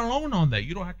 Maybe I'm not alone on that.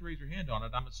 You don't have to raise your hand on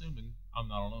it. I'm assuming I'm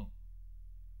not alone.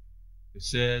 It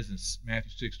says in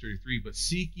Matthew 6:33, but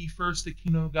seek ye first the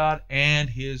kingdom of God and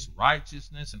his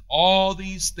righteousness, and all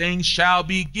these things shall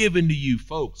be given to you,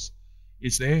 folks.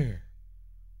 It's there.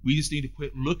 We just need to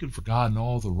quit looking for God in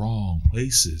all the wrong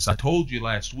places. I told you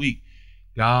last week,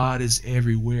 God is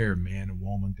everywhere, man and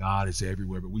woman. God is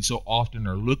everywhere. But we so often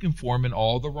are looking for him in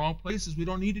all the wrong places. We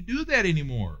don't need to do that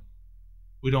anymore.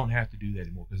 We don't have to do that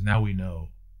anymore because now we know.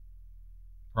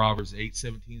 Proverbs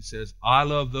 8:17 says, I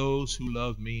love those who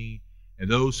love me, and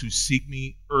those who seek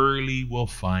me early will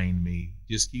find me.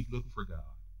 Just keep looking for God.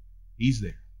 He's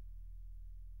there.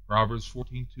 Proverbs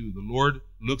 14:2, the Lord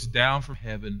looks down from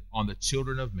heaven on the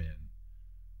children of men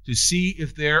to see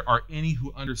if there are any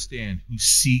who understand, who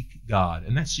seek God.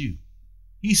 And that's you.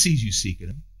 He sees you seeking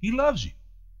him. He loves you.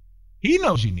 He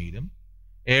knows you need him.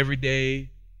 Every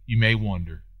day you may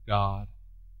wonder, God,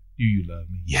 do you love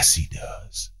me? Yes, he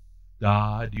does.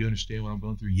 God, do you understand what I'm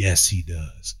going through? Yes, he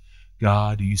does.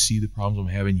 God, do you see the problems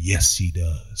I'm having? Yes, he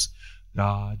does.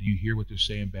 God, do you hear what they're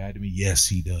saying bad to me? Yes,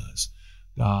 he does.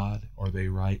 God, are they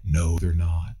right? No, they're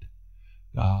not.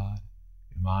 God,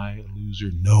 am I a loser?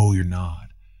 No, you're not.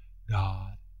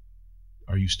 God,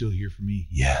 are you still here for me?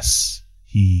 Yes,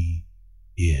 He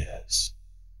is.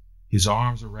 His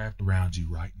arms are wrapped around you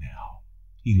right now.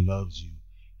 He loves you.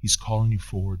 He's calling you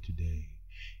forward today.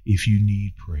 If you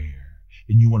need prayer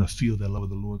and you want to feel that love of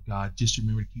the Lord God, just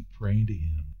remember to keep praying to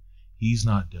him. He's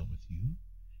not done with you.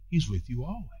 He's with you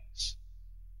always.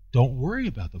 Don't worry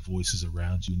about the voices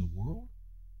around you in the world.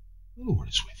 The Lord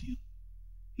is with you.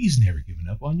 He's never given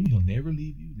up on you. He'll never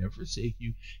leave you, never forsake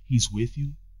you. He's with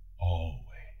you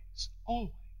always,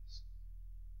 always.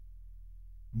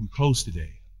 And we close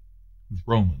today with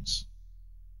Romans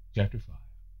chapter 5,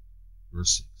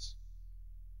 verse 6.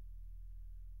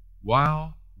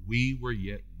 While we were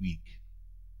yet weak,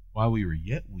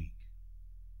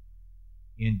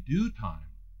 in due time,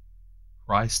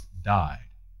 Christ died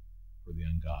for the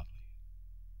ungodly.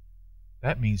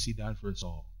 That means he died for us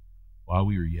all while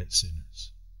we were yet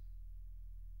sinners.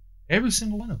 Every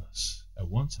single one of us at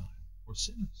one time were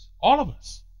sinners. All of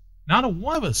us. Not a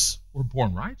one of us were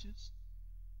born righteous.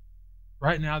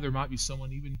 Right now, there might be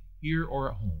someone even here or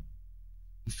at home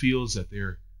who feels that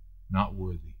they're not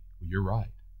worthy. Well, you're right.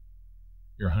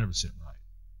 You're 100% right.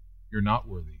 You're not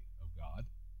worthy of God.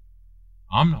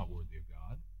 I'm not worthy of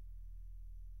God.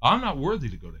 I'm not worthy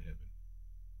to go to heaven.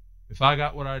 If I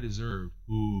got what I deserved,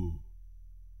 ooh,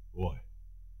 boy,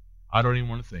 I don't even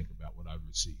want to think about what I'd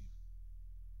receive.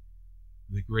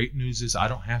 The great news is I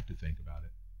don't have to think about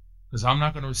it because I'm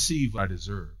not going to receive what I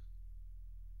deserve.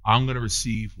 I'm going to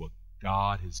receive what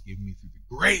God has given me through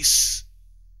the grace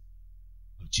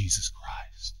of Jesus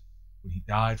Christ. When he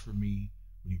died for me,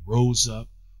 when he rose up,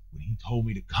 when he told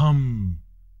me to come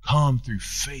through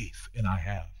faith, and I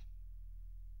have.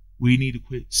 We need to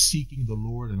quit seeking the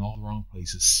Lord in all the wrong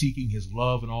places, seeking his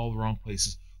love in all the wrong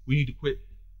places. We need to quit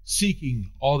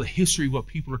seeking all the history of what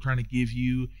people are trying to give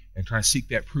you and trying to seek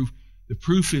that proof. The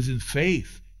proof is in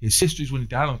faith. His history is when he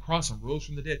died on the cross and rose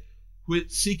from the dead.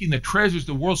 Quit seeking the treasures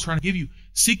the world's trying to give you.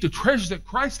 Seek the treasures that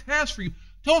Christ has for you.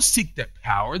 Don't seek that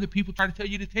power that people try to tell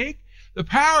you to take. The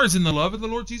power is in the love of the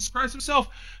Lord Jesus Christ himself.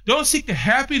 Don't seek the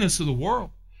happiness of the world.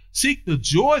 Seek the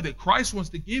joy that Christ wants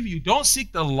to give you. Don't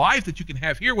seek the life that you can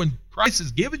have here when Christ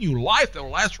has given you life that will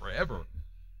last forever.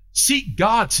 Seek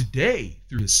God today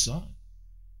through his Son.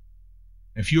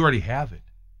 And if you already have it,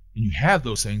 and you have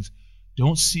those things,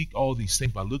 don't seek all these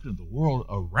things by looking at the world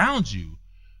around you,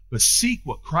 but seek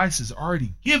what Christ has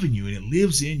already given you, and it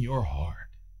lives in your heart.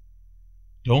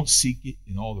 Don't seek it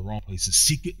in all the wrong places.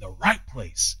 Seek it in the right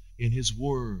place, in his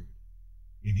word,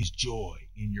 in his joy,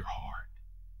 in your heart.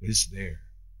 It's there.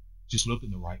 Just look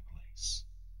in the right place.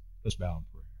 Let's bow in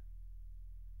prayer.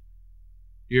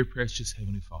 Dear precious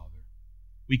Heavenly Father,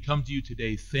 we come to you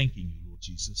today thanking you, Lord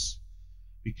Jesus,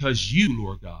 because you,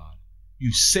 Lord God,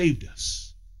 you saved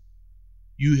us.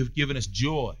 You have given us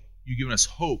joy. You've given us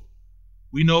hope.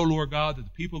 We know, Lord God, that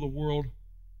the people of the world,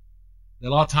 they a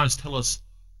lot of times tell us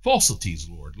falsities,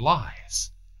 Lord,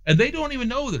 lies. And they don't even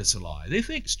know that it's a lie. They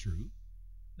think it's true.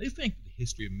 They think the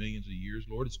history of millions of years,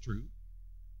 Lord, is true.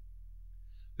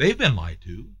 They've been lied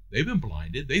to. They've been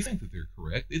blinded. They think that they're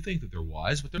correct. They think that they're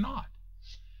wise, but they're not.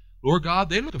 Lord God,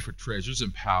 they're looking for treasures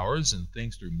and powers and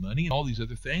things through money and all these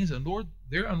other things. And Lord,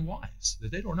 they're unwise,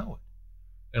 that they don't know it.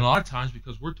 And a lot of times,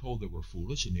 because we're told that we're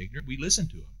foolish and ignorant, we listen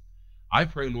to them. I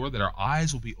pray, Lord, that our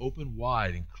eyes will be open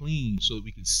wide and clean so that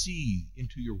we can see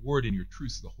into your word and your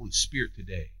truth of the Holy Spirit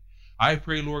today. I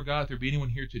pray, Lord God, if there be anyone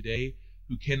here today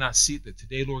who cannot see it, that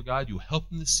today, Lord God, you'll help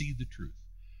them to see the truth.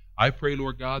 I pray,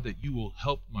 Lord God, that you will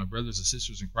help my brothers and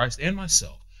sisters in Christ and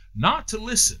myself not to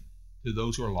listen to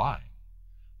those who are lying,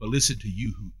 but listen to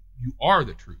you, who you are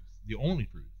the truth, the only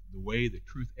truth, the way, the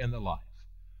truth, and the life.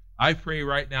 I pray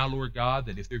right now, Lord God,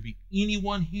 that if there be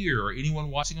anyone here or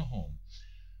anyone watching at home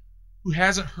who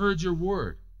hasn't heard your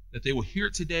word, that they will hear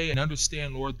it today and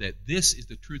understand, Lord, that this is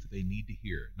the truth that they need to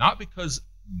hear. Not because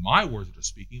my words are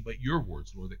speaking, but your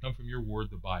words, Lord, that come from your word,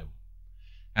 the Bible.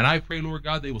 And I pray, Lord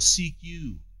God, they will seek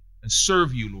you and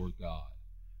serve you, Lord God.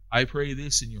 I pray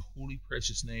this in your holy,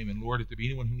 precious name. And Lord, if there be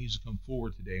anyone who needs to come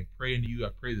forward today and pray unto you, I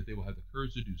pray that they will have the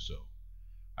courage to do so.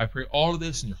 I pray all of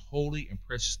this in your holy and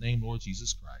precious name, Lord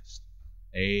Jesus Christ.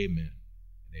 Amen.